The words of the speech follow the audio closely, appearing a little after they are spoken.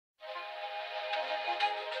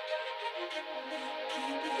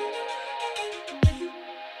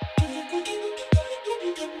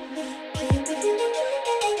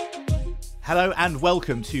Hello and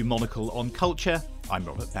welcome to Monocle on Culture. I'm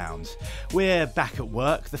Robert Bounds. We're back at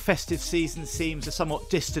work. The festive season seems a somewhat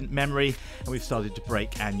distant memory, and we've started to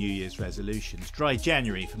break our New Year's resolutions. Dry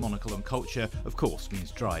January for Monocle on Culture, of course,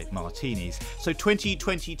 means dry martinis. So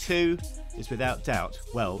 2022 is without doubt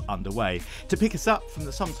well underway. To pick us up from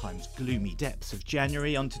the sometimes gloomy depths of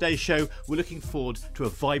January, on today's show, we're looking forward to a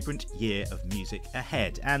vibrant year of music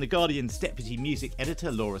ahead. And The Guardian's deputy music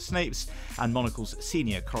editor, Laura Snapes, and Monocle's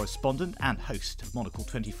senior correspondent and host of Monocle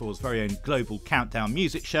 24's very own global countdown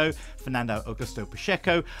music show, Fernando Augusto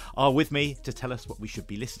Pacheco, are with me to tell us what we should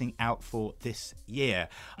be listening out for this year.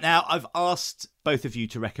 Now, I've asked both of you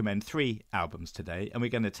to recommend 3 albums today, and we're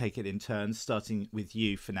going to take it in turns, starting with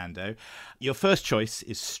you, Fernando. Your first choice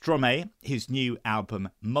is Stromae. His new album,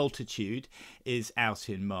 Multitude, is out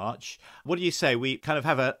in March. What do you say? We kind of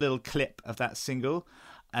have a little clip of that single,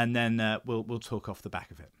 and then we'll talk off the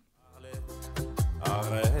back of it.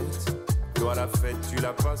 Arrête, toi la fête, tu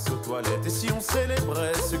la passes aux toilettes. Et si on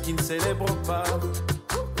célébrait ceux qui ne célèbrent pas?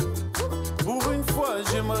 Pour une fois,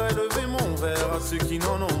 j'aimerais lever mon verre à ceux qui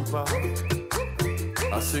n'en ont pas.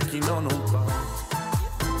 À ceux qui n'en ont pas.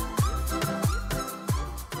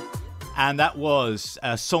 And that was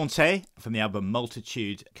Santé from the album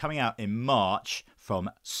Multitude, coming out in March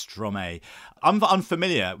from Stromae. I'm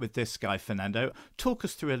unfamiliar with this guy, Fernando. Talk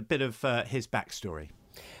us through a bit of his backstory.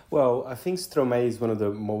 Well, I think Stromae is one of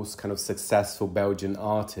the most kind of successful Belgian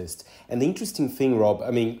artists. And the interesting thing, Rob,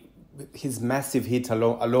 I mean, his massive hit,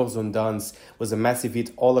 Alors on Danse, was a massive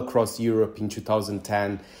hit all across Europe in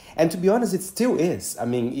 2010. And to be honest, it still is. I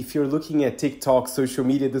mean, if you're looking at TikTok, social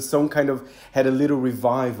media, the song kind of had a little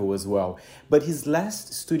revival as well. But his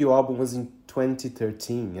last studio album was in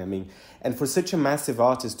 2013. I mean, and for such a massive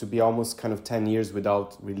artist to be almost kind of 10 years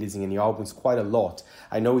without releasing any albums, quite a lot.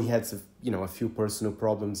 I know he had, a few personal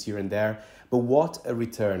problems here and there, but what a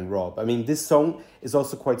return, Rob. I mean, this song is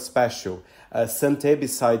also quite special. Santé,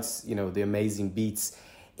 besides, the amazing beats,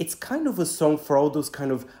 it's kind of a song for all those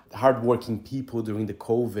kind of hardworking people during the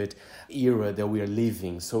COVID era that we are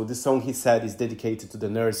living. So this song, he said, is dedicated to the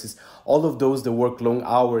nurses, all of those that work long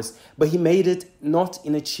hours, but he made it not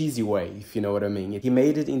in a cheesy way, if you know what I mean. He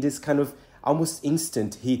made it in this kind of almost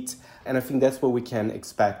instant hit, and I think that's what we can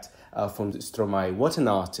expect from Stromae. What an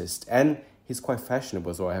artist. And he's quite fashionable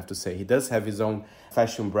as well, I have to say. He does have his own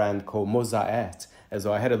fashion brand called Mosaert as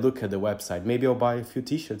well. I had a look at the website. Maybe I'll buy a few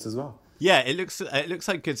t-shirts as well. Yeah, it looks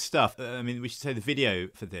like good stuff. I mean, we should say the video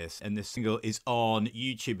for this and this single is on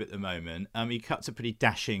YouTube at the moment. He cuts a pretty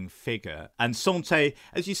dashing figure. And Santé,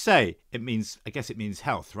 as you say, I guess it means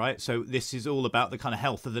health, right? So this is all about the kind of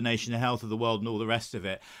health of the nation, the health of the world and all the rest of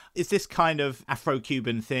it. Is this kind of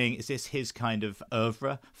Afro-Cuban thing, is this his kind of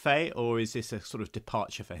oeuvre, Faye, or is this a sort of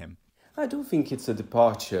departure for him? I don't think it's a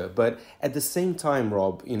departure, but at the same time,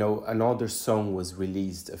 Rob, another song was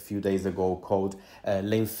released a few days ago called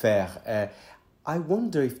L'Enfer. I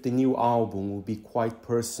wonder if the new album will be quite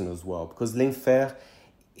personal as well, because L'Enfer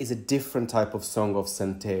is a different type of song of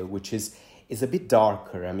Santé, which is a bit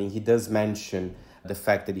darker. I mean, he does mention the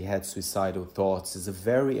fact that he had suicidal thoughts. It's a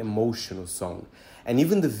very emotional song. And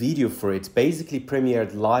even the video for it basically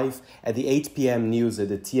premiered live at the 8 p.m. news at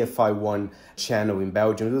the TFI1 channel in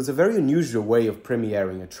Belgium. It was a very unusual way of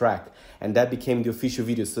premiering a track, and that became the official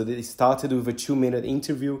video. So they started with a 2-minute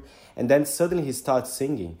interview, and then suddenly he starts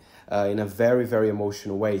singing in a very, very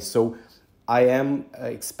emotional way. So I am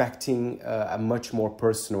expecting a much more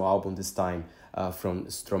personal album this time from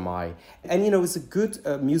Stromae. And, it's a good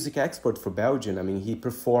music export for Belgium. I mean, he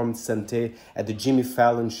performed Santé at the Jimmy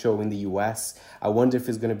Fallon show in the US. I wonder if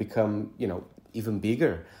it's going to become, even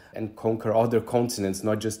bigger and conquer other continents,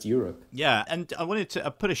 not just Europe. Yeah, and I wanted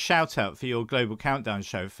to put a shout out for your Global Countdown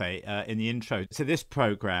show, Faye, in the intro to this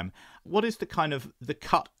programme. What is the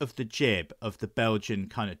cut of the jib of the Belgian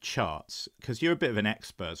kind of charts? Because you're a bit of an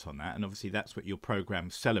expert on that, and obviously that's what your programme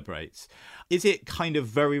celebrates. Is it kind of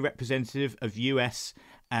very representative of US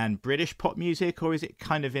and British pop music, or is it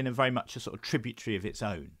kind of in a very much a sort of tributary of its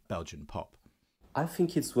own, Belgian pop? I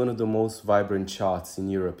think it's one of the most vibrant charts in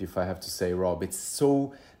Europe, if I have to say, Rob. It's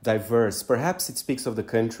so diverse. Perhaps it speaks of the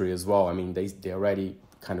country as well. I mean, they already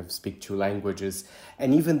kind of speak 2 languages.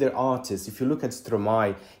 And even their artists, if you look at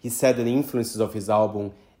Stromae, he said that the influences of his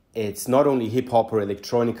album, it's not only hip-hop or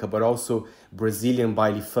electronica, but also Brazilian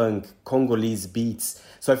baile funk, Congolese beats.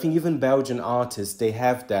 So I think even Belgian artists, they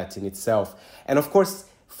have that in itself. And of course,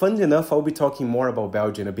 Funnily enough, I'll be talking more about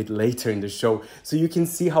Belgium a bit later in the show, so you can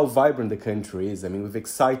see how vibrant the country is. I mean, with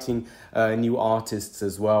exciting new artists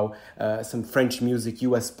as well, some French music,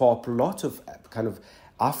 US pop, a lot of kind of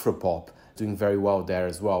Afro-pop doing very well there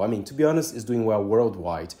as well. I mean, to be honest, it's doing well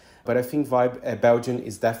worldwide, but I think Belgium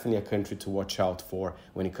is definitely a country to watch out for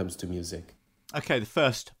when it comes to music. Okay, the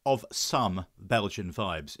first of some Belgian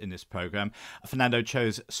vibes in this programme. Fernando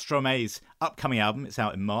chose Stromae's upcoming album. It's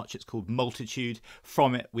out in March. It's called Multitude.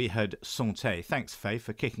 From it, we heard Santé. Thanks, Faye,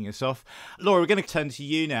 for kicking us off. Laura, we're going to turn to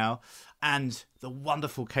you now and the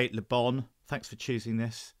wonderful Cate Le Bon. Thanks for choosing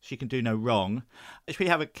this. She can do no wrong. Should we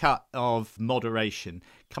have a cut of Moderation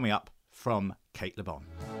coming up from Cate Le Bon?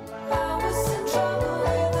 I was in trouble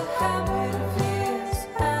with a habit of years,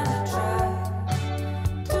 and I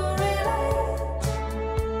tried to relate.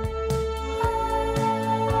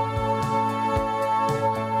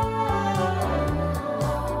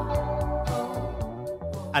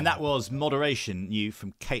 And that was Moderation, new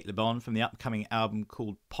from Cate Le Bon from the upcoming album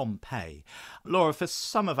called Pompeii. Laura, for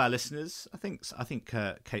some of our listeners, I think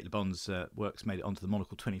Cate Le Bon's works made it onto the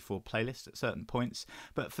Monocle 24 playlist at certain points.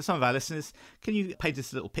 But for some of our listeners, can you paint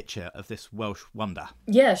us a little picture of this Welsh wonder?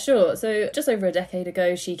 Yeah, sure. So just over a decade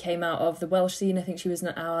ago, she came out of the Welsh scene. I think she was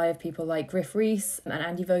an ally of people like Griff Rhys and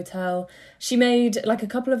Andy Votel. She made like a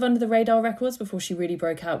couple of under-the-radar records before she really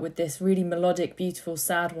broke out with this really melodic, beautiful,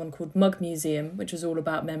 sad one called Mug Museum, which was all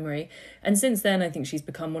about memory. And since then, I think she's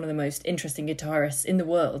become one of the most interesting guitarists in the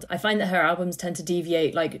world. I find that her albums tend to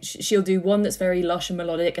deviate, like she'll do one that's very lush and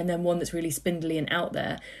melodic and then one that's really spindly and out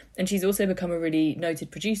there. And she's also become a really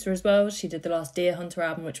noted producer as well. She did the last Deer Hunter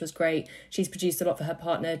album, which was great. She's produced a lot for her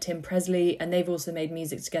partner, Tim Presley, and they've also made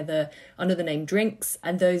music together under the name Drinks.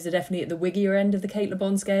 And those are definitely at the wiggier end of the Cate Le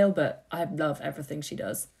Bon scale, but I love everything she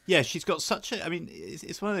does. Yeah, she's got such a... I mean,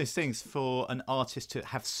 it's one of those things for an artist to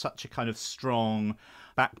have such a kind of strong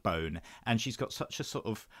backbone, and she's got such a sort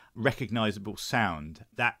of recognisable sound.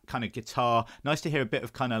 That kind of guitar, nice to hear a bit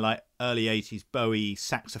of kind of like early 80s Bowie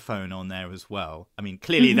saxophone on there as well. I mean,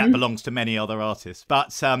 clearly that belongs to many other artists.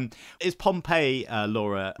 But is Pompeii,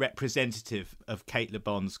 Laura, representative of Cate Le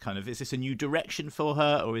Bon's kind of... Is this a new direction for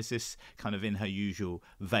her, or is this kind of in her usual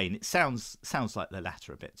vein? It sounds like the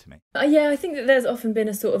latter a bit to me. Yeah, I think that there's often been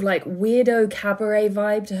a sort of like weirdo cabaret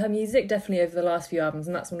vibe to her music, definitely over the last few albums,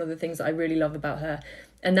 and that's one of the things that I really love about her.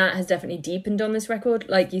 And that has definitely deepened on this record.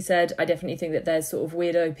 Like you said, I definitely think that there's sort of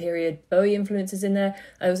weirdo period Bowie influences in there.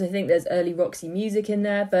 I also think there's early Roxy music in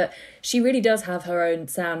there, but she really does have her own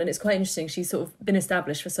sound, and it's quite interesting. She's sort of been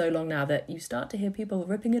established for so long now that you start to hear people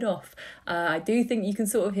ripping it off. I do think you can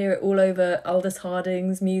sort of hear it all over Aldous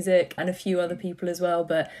Harding's music and a few other people as well,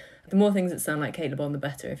 but the more things that sound like Cate Le Bon, the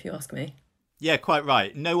better, if you ask me. Yeah, quite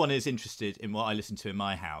right. No one is interested in what I listen to in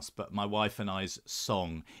my house, but my wife and I's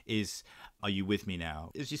song is Are You With Me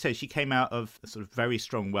Now? As you say, she came out of a sort of very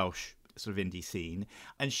strong Welsh sort of indie scene,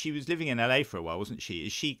 and she was living in LA for a while, wasn't she?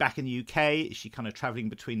 Is she back in the UK? Is she kind of travelling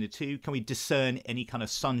between the two? Can we discern any kind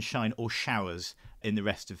of sunshine or showers in the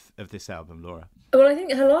rest of this album, Laura? Well, I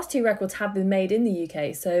think her last two records have been made in the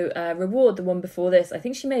UK. So Reward, the one before this, I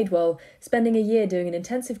think she made while spending a year doing an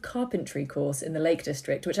intensive carpentry course in the Lake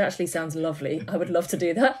District, which actually sounds lovely. I would love to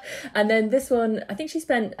do that. And then this one, I think she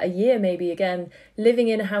spent a year maybe, again, living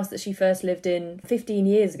in a house that she first lived in 15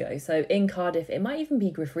 years ago. So in Cardiff, it might even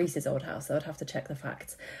be Griff Rhys's old house. I would have to check the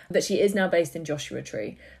facts. But she is now based in Joshua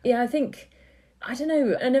Tree. Yeah, I don't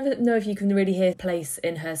know. I never know if you can really hear place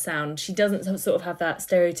in her sound. She doesn't sort of have that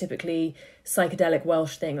stereotypically psychedelic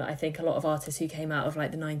Welsh thing that I think a lot of artists who came out of like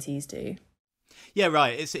the 90s do. Yeah,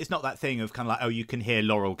 right. It's not that thing of kind of like, oh, you can hear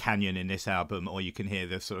Laurel Canyon in this album, or you can hear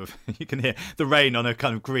the sort of you can hear the rain on a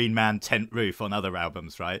kind of Green Man tent roof on other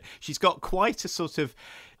albums, right? She's got quite a sort of,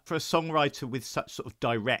 for a songwriter with such sort of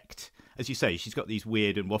direct, as you say, she's got these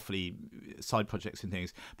weird and waffly side projects and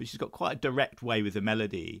things, but she's got quite a direct way with the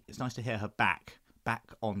melody. It's nice to hear her back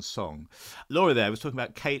on song. Laura there was talking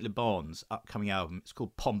about Cate Le Bon's upcoming album. It's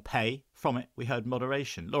called Pompeii. From it, we heard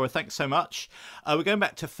Moderation. Laura, thanks so much. We're going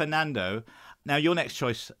back to Fernando. Now, your next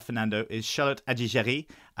choice, Fernando, is Charlotte Adigéry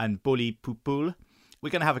and Boly Poupoul.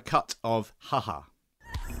 We're going to have a cut of Haha.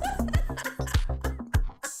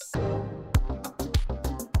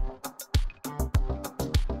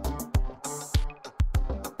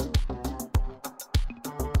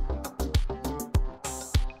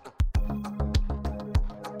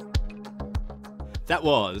 That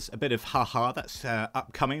was a bit of Haha. That's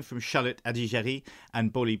upcoming from Charlotte Adigéry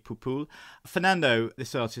and Boly Poupoul. Fernando,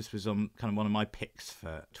 this artist was on kind of one of my picks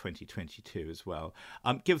for 2022 as well.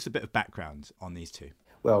 Give us a bit of background on these two.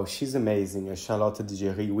 Well, she's amazing, Charlotte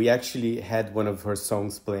Digéry. We actually had one of her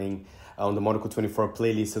songs playing on the Monaco 24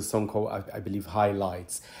 playlist, a song called, I believe,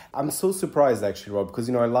 Highlights. I'm so surprised, actually, Rob, because,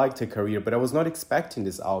 I liked her career, but I was not expecting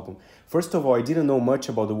this album. First of all, I didn't know much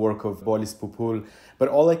about the work of Bolis Popul, but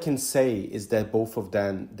all I can say is that both of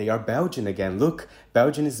them, they are Belgian again. Look,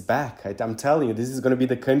 Belgium is back. I'm telling you, this is going to be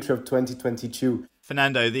the country of 2022.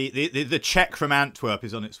 Fernando, the check from Antwerp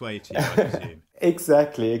is on its way to you, I presume.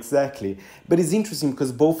 Exactly. But it's interesting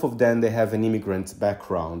because both of them, they have an immigrant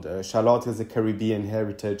background. Charlotte has a Caribbean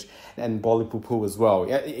heritage and Bolis Popul as well.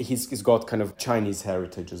 He's got kind of Chinese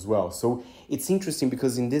heritage as well. So it's interesting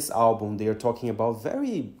because in this album, they are talking about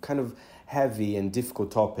very kind of heavy and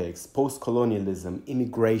difficult topics, post-colonialism,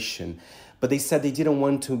 immigration. But they said they didn't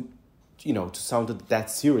want to sound that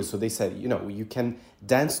serious. So they said, you can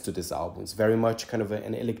dance to this album. It's very much kind of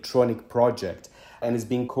an electronic project. And it's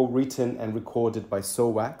being co-written and recorded by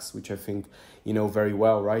Sowax, which I think you know very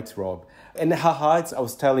well, right, Rob? And Haha, I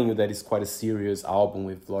was telling you that it's quite a serious album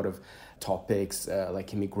with a lot of topics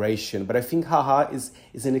like immigration. But I think Haha is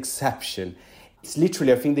an exception. It's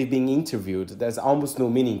literally, I think they're being interviewed. There's almost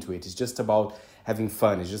no meaning to it. It's just about having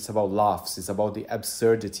fun. It's just about laughs. It's about the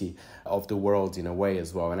absurdity of the world in a way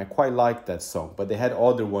as well. And I quite like that song. But they had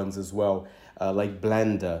other ones as well, like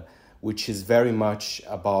Blender, which is very much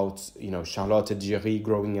about, Charlotte Digéry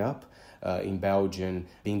growing up in Belgium,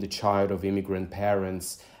 being the child of immigrant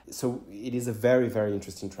parents. So it is a very, very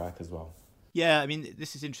interesting track as well. Yeah, I mean,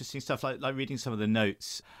 this is interesting stuff, like reading some of the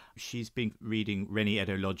notes. She's been reading Rennie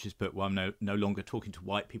Edo-Lodge's book, Well, I'm no longer talking to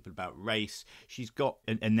white people about race. She's got,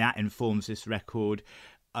 and that informs this record.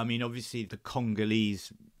 I mean, obviously, the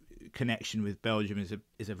Congolese connection with Belgium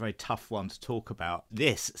is a very tough one to talk about.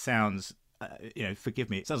 This sounds... forgive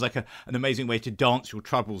me, it sounds like an amazing way to dance your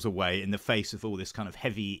troubles away in the face of all this kind of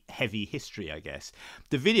heavy history, I guess.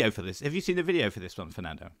 The video for this, have you seen the video for this one,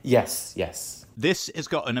 Fernando? Yes. This has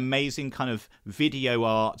got an amazing kind of video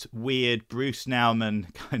art, weird Bruce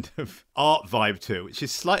Nauman kind of art vibe to it, which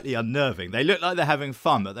is slightly unnerving. They look like they're having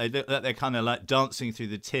fun, but they look like they're kind of like dancing through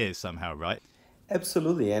the tears somehow, right?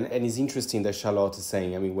 Absolutely, and it's interesting that Charlotte is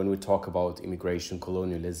saying, I mean, when we talk about immigration,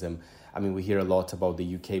 colonialism, I mean, we hear a lot about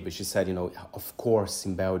the UK, but she said, of course,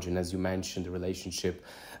 in Belgium, as you mentioned, the relationship,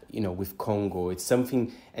 with Congo, it's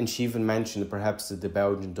something, and she even mentioned perhaps that the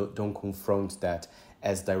Belgians don't confront that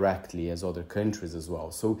as directly as other countries as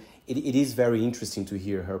well. So it is very interesting to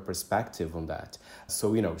hear her perspective on that.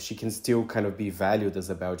 So, she can still kind of be valued as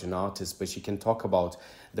a Belgian artist, but she can talk about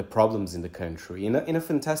the problems in the country in a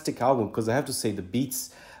fantastic album, because I have to say the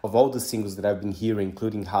beats of all the singles that I've been hearing,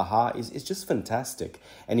 including Haha, is just fantastic.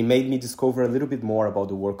 And it made me discover a little bit more about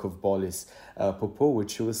the work of Bolis Popul,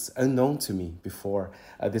 which was unknown to me before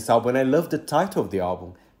this album. And I love the title of the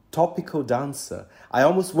album, Topical Dancer. I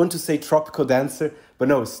almost want to say Tropical Dancer, but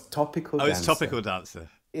no, it's Topical Dancer. Oh, it's Topical Dancer.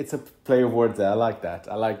 It's a play of words there. I like that.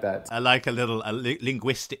 I like a little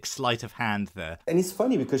linguistic sleight of hand there. And it's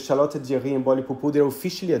funny because Charlotte Digéry and Bolis Popul, they're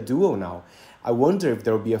officially a duo now. I wonder if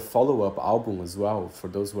there will be a follow-up album as well for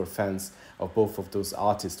those who are fans of both of those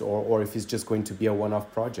artists, or if it's just going to be a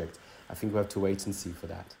one-off project. I think we have to wait and see for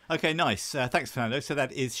that. Okay, nice. Thanks, Fernando. So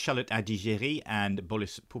that is Charlotte Digéry and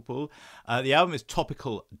Bolis Popul. The album is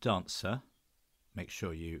Topical Dancer. Make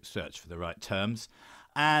sure you search for the right terms.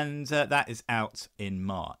 And that is out in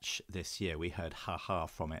March this year. We heard Haha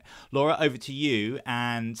from it. Laura, over to you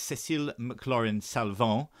and Cécile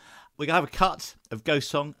McLaurin-Salvant. We're going to have a cut of Ghost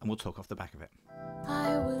Song and we'll talk off the back of it.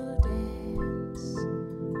 I will dance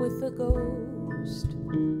with the ghost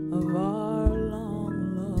of our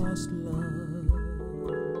long lost love.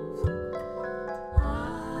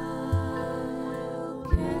 I'll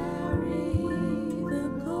carry the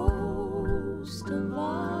ghost of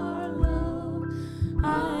our love.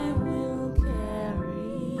 I will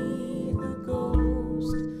carry the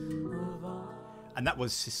ghost of our... And that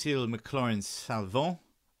was Cécile McLaurin-Salvant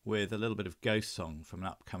with a little bit of Ghost Song from an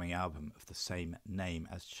upcoming album of the same name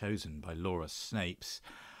as chosen by Laura Snapes.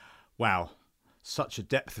 Wow. Such a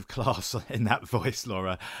depth of class in that voice,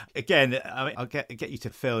 Laura. Again, I'll get you to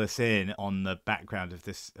fill us in on the background of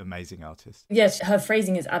this amazing artist. Yes, her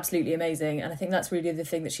phrasing is absolutely amazing, and I think that's really the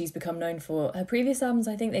thing that she's become known for. Her previous albums,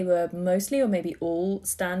 I think they were mostly or maybe all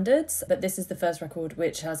standards, but this is the first record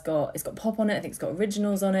which it's got pop on it. I think it's got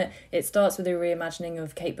originals on it. It starts with a reimagining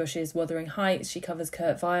of Kate Bush's Wuthering Heights. She covers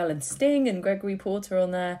Kurt Weill and Sting and Gregory Porter on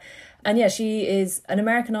there. And yeah, she is an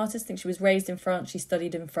American artist. I think she was raised in France. She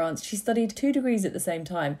studied in France. She studied 2 degrees at the same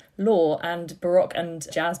time, law and Baroque and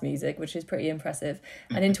jazz music, which is pretty impressive.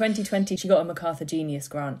 And in 2020, she got a MacArthur Genius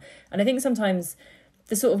Grant. And I think sometimes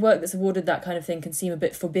the sort of work that's awarded that kind of thing can seem a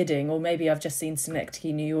bit forbidding, or maybe I've just seen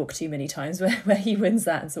Synecdoche, New York too many times where he wins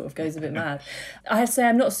that and sort of goes a bit mad. I have to say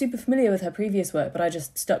I'm not super familiar with her previous work, but I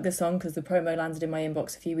just stuck this on because the promo landed in my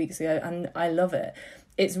inbox a few weeks ago and I love it.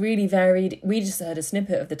 It's really varied. We just heard a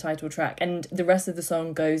snippet of the title track and the rest of the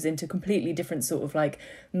song goes into completely different sort of like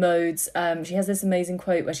modes. She has this amazing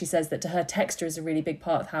quote where she says that to her texture is a really big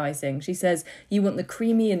part of how I sing. She says, you want the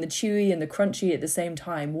creamy and the chewy and the crunchy at the same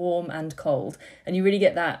time, warm and cold. And you really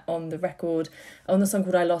get that on the record. On the song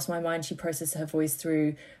called I Lost My Mind, she processed her voice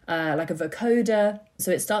through like a vocoder.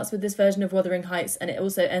 So it starts with this version of Wuthering Heights and it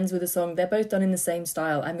also ends with a song. They're both done in the same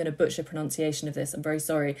style. I'm going to butcher pronunciation of this. I'm very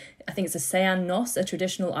sorry. I think it's a Sean Nos, a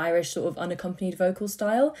traditional Irish sort of unaccompanied vocal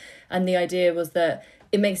style. And the idea was that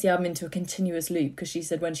it makes the album into a continuous loop because she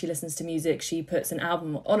said when she listens to music, she puts an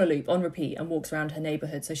album on a loop, on repeat, and walks around her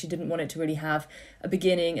neighbourhood. So she didn't want it to really have a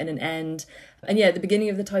beginning and an end. And yeah, at the beginning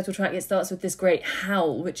of the title track, it starts with this great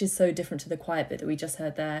howl, which is so different to the quiet bit that we just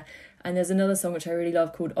heard there. And there's another song which I really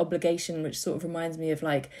love called Obligation, which sort of reminds me of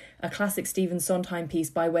like a classic Stephen Sondheim piece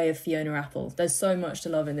by way of Fiona Apple. There's so much to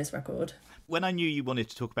love in this record. When I knew you wanted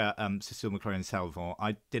to talk about Cécile McLorin-Salvant,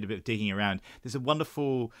 I did a bit of digging around. There's a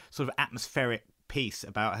wonderful sort of atmospheric piece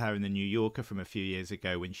about her in the New Yorker from a few years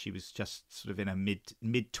ago when she was just sort of in her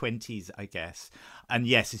mid-20s, I guess. And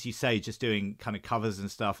yes, as you say, just doing kind of covers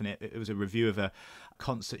and stuff. And it was a review of a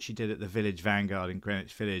concert she did at the Village Vanguard in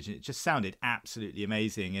Greenwich Village. And it just sounded absolutely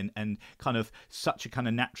amazing and kind of such a kind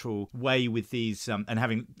of natural way with these, and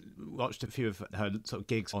having watched a few of her sort of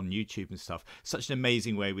gigs on YouTube and stuff, such an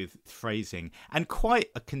amazing way with phrasing and quite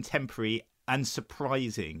a contemporary and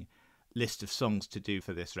surprising list of songs to do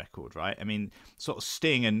for this record, right? I mean, sort of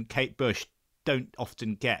Sting and Kate Bush don't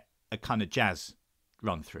often get a kind of jazz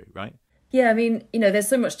run through, right? Yeah, I mean, you know, there's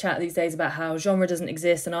so much chat these days about how genre doesn't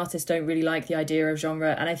exist and artists don't really like the idea of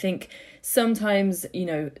genre. And I think sometimes, you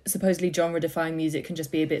know, supposedly genre-defying music can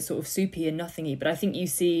just be a bit sort of soupy and nothingy. But I think you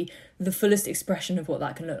see the fullest expression of what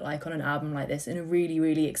that can look like on an album like this in a really,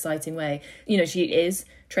 really exciting way. You know, she is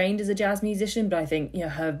trained as a jazz musician, but I think, you know,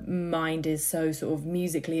 her mind is so sort of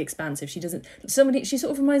musically expansive. She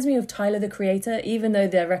sort of reminds me of Tyler, the Creator, even though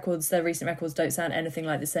their recent records don't sound anything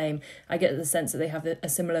like the same. I get the sense that they have a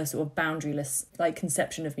similar sort of boundaryless like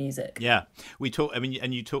conception of music. Yeah, we talked. I mean,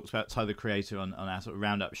 and you talked about Tyler, the Creator on our sort of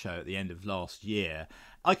roundup show at the end of last year.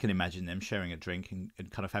 I can imagine them sharing a drink and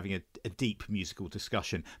kind of having a deep musical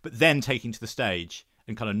discussion, but then taking to the stage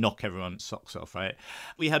and kind of knock everyone's socks off, right?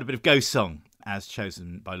 We had a bit of Ghost Song, as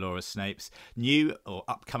chosen by Laura Snapes. New, or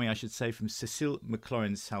upcoming, I should say, from Cécile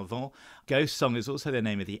McLorin-Salvant. Ghost Song is also the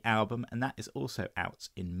name of the album, and that is also out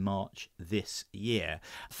in March this year.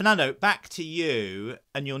 Fernando, back to you.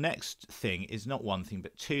 And your next thing is not one thing,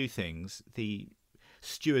 but two things. The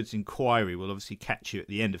Steward's Inquiry will obviously catch you at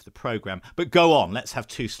the end of the programme. But go on, let's have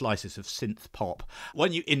two slices of synth pop. Why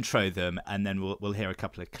don't you intro them, and then we'll hear a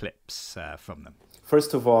couple of clips from them.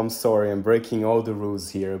 First of all, I'm sorry, I'm breaking all the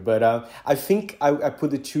rules here, but I think I put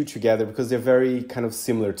the two together because they're very kind of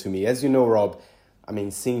similar to me. As you know, Rob, I mean,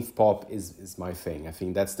 synth pop is my thing. I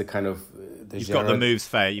think that's the kind of You've got the moves,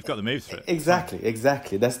 Faye. You've got the moves for it.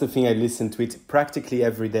 Exactly. That's the thing. I listen to it practically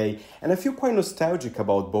every day, and I feel quite nostalgic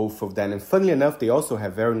about both of them. And funnily enough, they also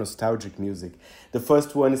have very nostalgic music. The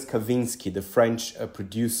first one is Kavinsky, the French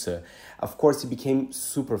producer. Of course, he became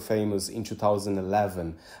super famous in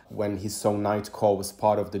 2011 when his song Night Call was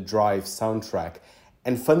part of the Drive soundtrack.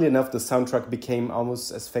 And funnily enough, the soundtrack became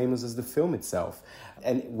almost as famous as the film itself.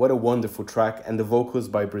 And what a wonderful track. And the vocals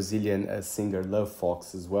by Brazilian singer Love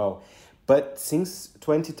Fox as well. But since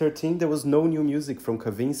 2013, there was no new music from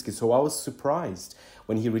Kavinsky. So I was surprised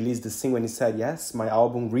when he released the single and he said, yes, my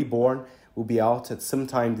album Reborn will be out at some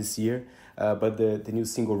time this year. But the new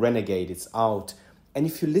single Renegade, it's out. And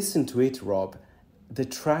if you listen to it, Rob, the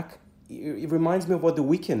track, it reminds me of what The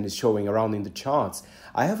Weeknd is showing around in the charts.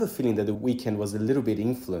 I have a feeling that The Weeknd was a little bit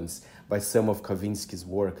influenced by some of Kavinsky's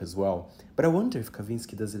work as well. But I wonder if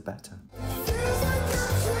Kavinsky does it better.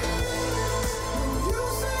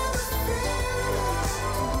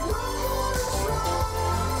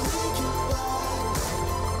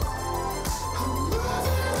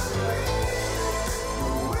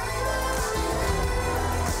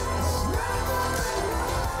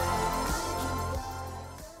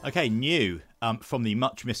 Okay, new from the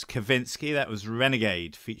much missed Kavinsky. That was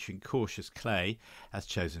Renegade featuring Cautious Clay, as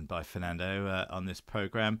chosen by Fernando on this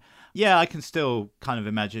programme. Yeah, I can still kind of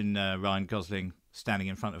imagine Ryan Gosling standing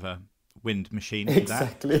in front of a wind machine.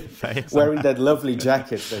 Exactly. Wearing that lovely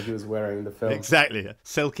jacket that he was wearing in the film. Exactly.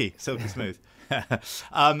 Silky smooth.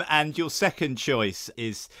 And your second choice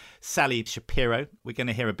is Sally Shapiro. We're going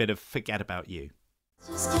to hear a bit of Forget About You.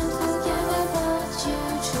 Just can't forget about you.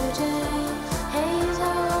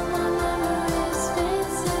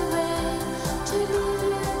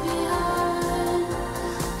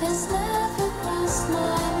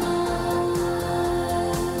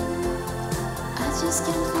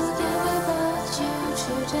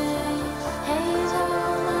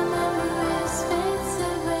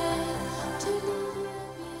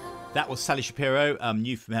 That was Sally Shapiro,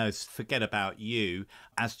 new from hers Forget About You,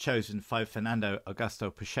 as chosen by Fernando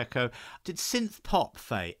Augusto Pacheco. Did synth pop,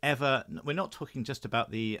 Faye, ever... We're not talking just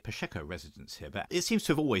about the Pacheco residence here, but it seems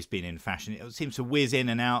to have always been in fashion. It seems to whiz in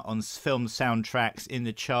and out on film soundtracks, in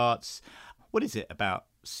the charts. What is it about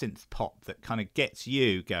synth pop that kind of gets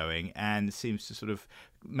you going and seems to sort of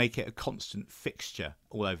make it a constant fixture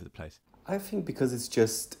all over the place? I think because it's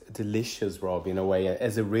just delicious, Rob, in a way,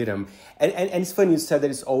 as a rhythm. And it's funny you said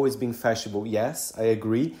that it's always been fashionable. Yes, I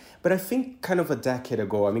agree. But I think kind of a decade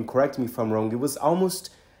ago, I mean, correct me if I'm wrong, it was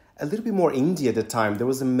almost a little bit more indie at the time. There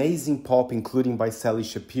was amazing pop, including by Sally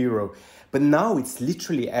Shapiro. But now it's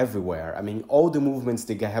literally everywhere. I mean, all the movements,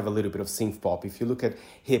 they have a little bit of synth pop. If you look at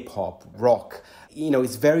hip hop, rock,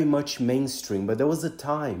 it's very much mainstream. But there was a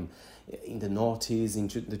time in the noughties, in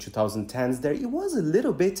the 2010s, there it was a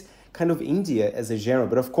little bit kind of indie as a genre.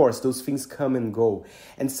 But of course, those things come and go.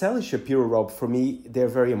 And Sally Shapiro, Rob, for me, they're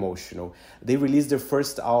very emotional. They released their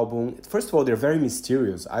first album. First of all, they're very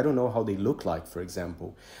mysterious. I don't know how they look like, for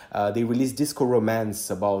example. They released Disco Romance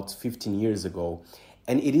about 15 years ago.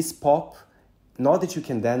 And it is pop, not that you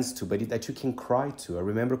can dance to, but that you can cry to. I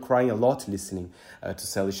remember crying a lot listening to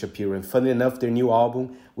Sally Shapiro. And funny enough, their new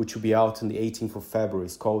album, which will be out on the 18th of February,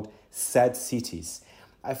 is called Sad Cities.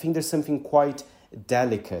 I think there's something quite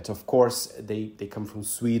delicate. Of course, they come from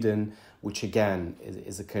Sweden, which again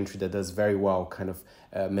is a country that does very well kind of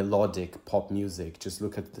melodic pop music. Just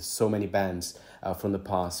look at so many bands from the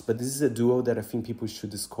past. But this is a duo that I think people should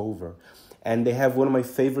discover. And they have one of my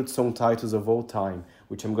favorite song titles of all time,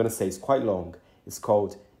 which I'm going to say is quite long. It's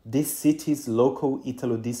called This City's Local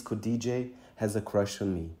Italo Disco DJ Has a Crush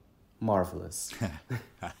on Me. Marvelous.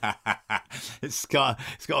 It's got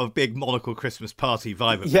a big Monocle Christmas party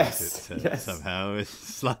vibe about it yes. Somehow.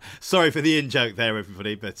 Sorry for the in-joke there,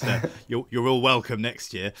 everybody, but you're all welcome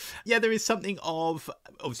next year. Yeah, there is something of,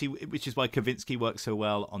 obviously, which is why Kavinsky works so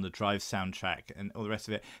well on the Drive soundtrack and all the rest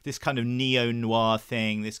of it, this kind of neo-noir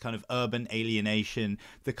thing, this kind of urban alienation,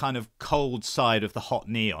 the kind of cold side of the hot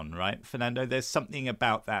neon, right, Fernando? There's something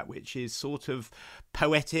about that which is sort of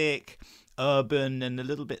poetic, urban, and a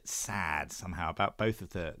little bit sad somehow about both of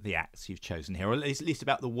the acts you've chosen here, or at least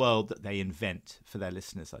about the world that they invent for their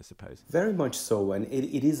listeners, I suppose. Very much so, and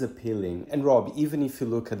it is appealing. And Rob, even if you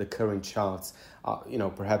look at the current charts,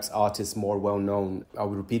 perhaps artists more well-known, I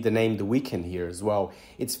would repeat the name The Weeknd here as well.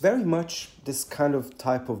 It's very much this kind of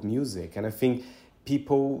type of music, and I think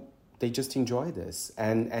people, they just enjoy this,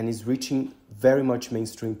 and it's reaching very much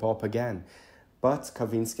mainstream pop again. But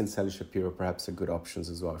Kavinsky and Sally Shapiro perhaps are good options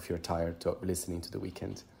as well if you're tired of listening to The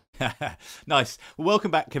Weeknd. Nice. Well, welcome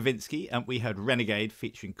back, Kavinsky. We heard Renegade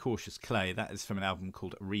featuring Cautious Clay. That is from an album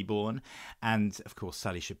called Reborn. And, of course,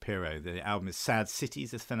 Sally Shapiro. The album is Sad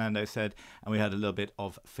Cities, as Fernando said. And we heard a little bit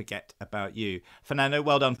of Forget About You. Fernando,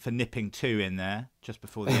 well done for nipping two in there just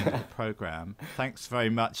before the end of the programme. Thanks very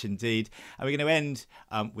much indeed. And we're going to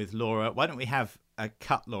end with Laura. Why don't we have a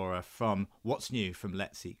cut, Laura, from What's New from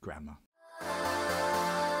Let's Eat Grandma.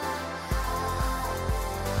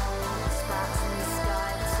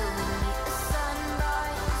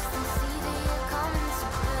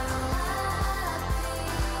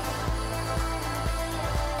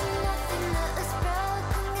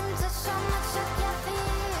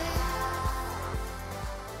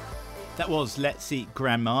 That was Let's Eat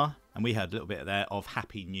Grandma, and we heard a little bit there of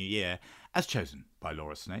Happy New Year, as chosen by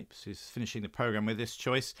Laura Snapes, who's finishing the programme with this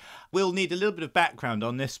choice. We'll need a little bit of background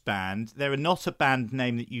on this band. They're not a band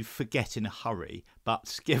name that you forget in a hurry,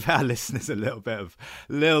 but give our listeners a little bit of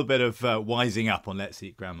wising up on Let's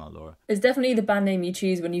Eat Grandma, Laura. It's definitely the band name you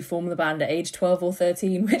choose when you form the band at age 12 or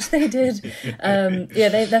 13, which they did.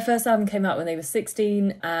 Their first album came out when they were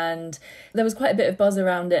 16, and there was quite a bit of buzz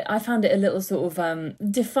around it. I found it a little sort of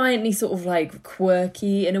defiantly sort of like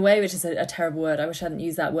quirky in a way, which is a terrible word. I wish I hadn't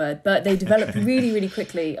used that word. But they developed really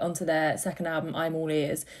quickly onto their second album, I'm All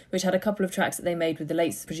Ears, which had a couple of tracks that they made with the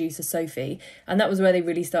late producer Sophie, and that was where they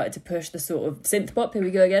really started to push the sort of synth pop, here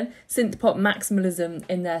we go again, synth pop maximalism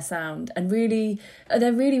in their sound. And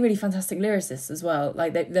they're really fantastic lyricists as well.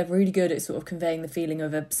 Like they're really good at sort of conveying the feeling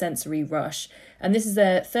of a sensory rush. And this is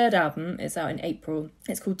their third album. It's out in April.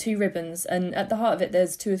 It's called Two Ribbons, and at the heart of it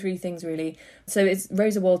there's two or three things really. So it's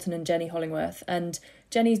Rosa Walton and Jenny Hollingworth, and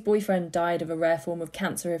Jenny's boyfriend died of a rare form of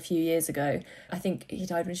cancer a few years ago. I think he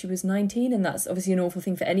died when she was 19, and that's obviously an awful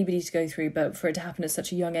thing for anybody to go through, but for it to happen at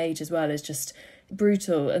such a young age as well is just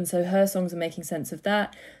brutal, and so her songs are making sense of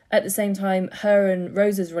that. At the same time, her and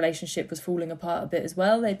Rosa's relationship was falling apart a bit as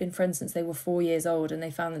well. They'd been friends since they were 4 years old, and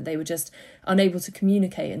they found that they were just unable to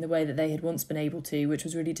communicate in the way that they had once been able to, which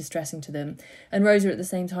was really distressing to them. And Rosa at the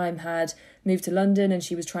same time had moved to London, and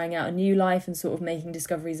she was trying out a new life and sort of making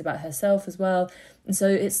discoveries about herself as well. And so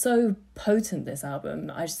it's so potent, this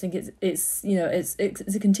album. I just think it's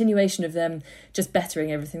a continuation of them just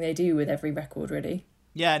bettering everything they do with every record, really.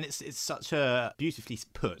 Yeah, and it's such a beautifully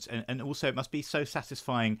put, and also it must be so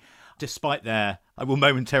satisfying, despite their, I will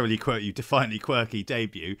momentarily quote you, defiantly quirky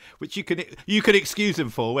debut, which you could excuse them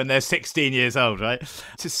for when they're 16 years old, right?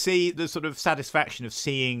 To see the sort of satisfaction of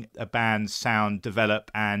seeing a band's sound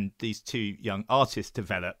develop and these two young artists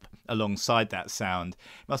develop alongside that sound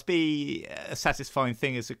must be a satisfying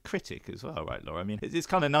thing as a critic as well, right, Laura? I mean, it's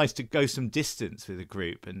kind of nice to go some distance with a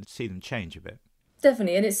group and see them change a bit.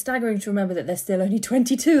 Definitely, and it's staggering to remember that they're still only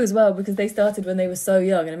 22 as well, because they started when they were so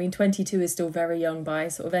young. And I mean, 22 is still very young by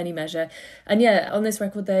sort of any measure. And yeah, on this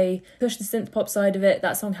record, they push the synth pop side of it.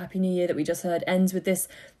 That song Happy New Year that we just heard ends with this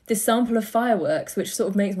sample of fireworks, which sort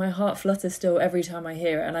of makes my heart flutter still every time I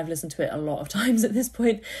hear it. And I've listened to it a lot of times at this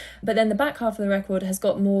point. But then the back half of the record has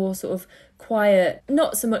got more sort of quiet,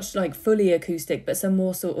 not so much like fully acoustic, but some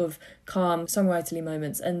more sort of calm songwriterly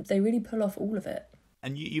moments. And they really pull off all of it.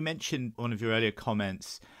 And you mentioned one of your earlier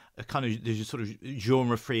comments, there's a sort of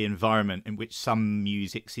genre-free environment in which some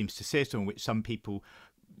music seems to sit, or in which some people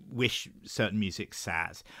wish certain music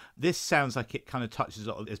sat. This sounds like it kind of touches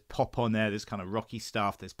a lot. There's pop on there, there's kind of rocky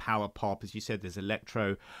stuff, there's power pop, as you said, there's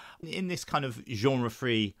electro. In this kind of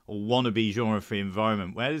genre-free or wannabe genre-free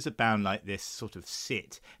environment, where does a band like this sort of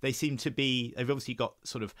sit? They've obviously got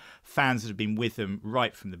sort of fans that have been with them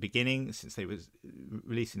right from the beginning, since they was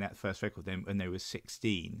releasing that first record then when they were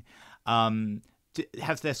 16.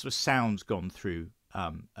 Has their sort of sounds gone through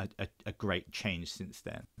a great change since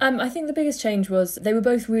then? I think the biggest change was they were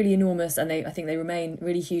both really enormous, and I think they remain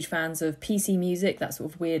really huge fans of PC Music, that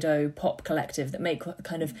sort of weirdo pop collective that make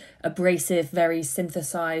kind of abrasive, very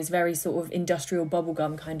synthesized, very sort of industrial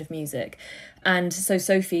bubblegum kind of music. And so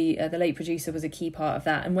Sophie, the late producer, was a key part of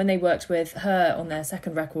that. And when they worked with her on their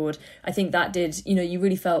second record, I think that did, you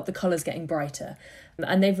really felt the colours getting brighter.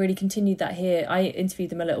 And they've really continued that here. I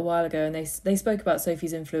interviewed them a little while ago, and they spoke about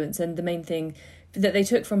Sophie's influence, and the main thing that they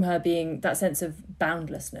took from her being that sense of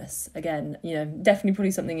boundlessness. Again, definitely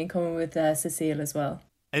probably something in common with Cecile as well.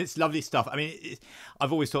 And it's lovely stuff. I mean,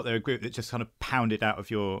 I've always thought they're a group that just kind of pounded out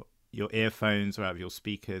of your earphones or out of your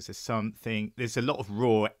speakers. There's a lot of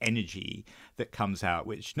raw energy that comes out,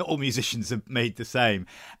 which not all musicians have made the same.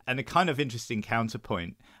 And a kind of interesting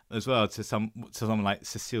counterpoint as well to someone like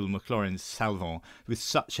Cecile McLaurin's Salvant, with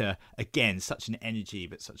such an energy,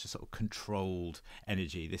 but such a sort of controlled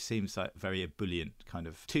energy. This seems like very ebullient, kind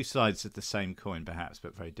of two sides of the same coin perhaps,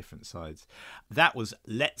 but very different sides. That was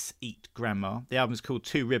Let's Eat Grandma. The album's called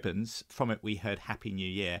Two Ribbons. From it we heard Happy New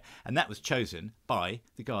Year, and that was chosen by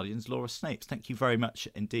The Guardian's Laura Snapes. Thank you very much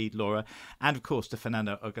indeed, Laura. And of course to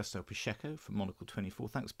Fernando Augusto Pacheco from Monocle 24.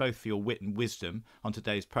 Thanks both for your wit and wisdom on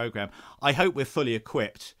today's programme. I hope we're fully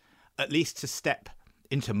equipped, at least to step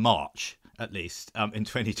into March, at least, in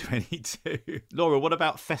 2022. Laura, what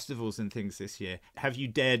about festivals and things this year? Have you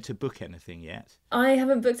dared to book anything yet? I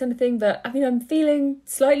haven't booked anything, but I mean, I'm feeling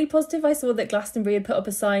slightly positive. I saw that Glastonbury had put up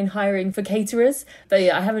a sign hiring for caterers. But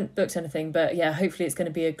yeah, I haven't booked anything. But yeah, hopefully it's going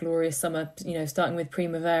to be a glorious summer, starting with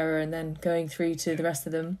Primavera and then going through to the rest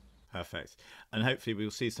of them. Perfect. And hopefully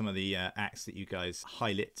we'll see some of the acts that you guys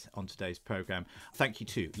highlight on today's programme. Thank you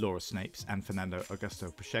to Laura Snapes and Fernando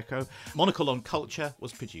Augusto Pacheco. Monocle on Culture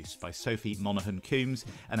was produced by Sophie Monaghan-Coombs,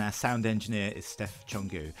 and our sound engineer is Steph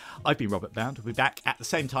Chongu. I've been Robert Bound. We'll be back at the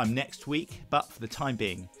same time next week, but for the time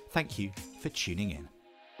being, thank you for tuning in.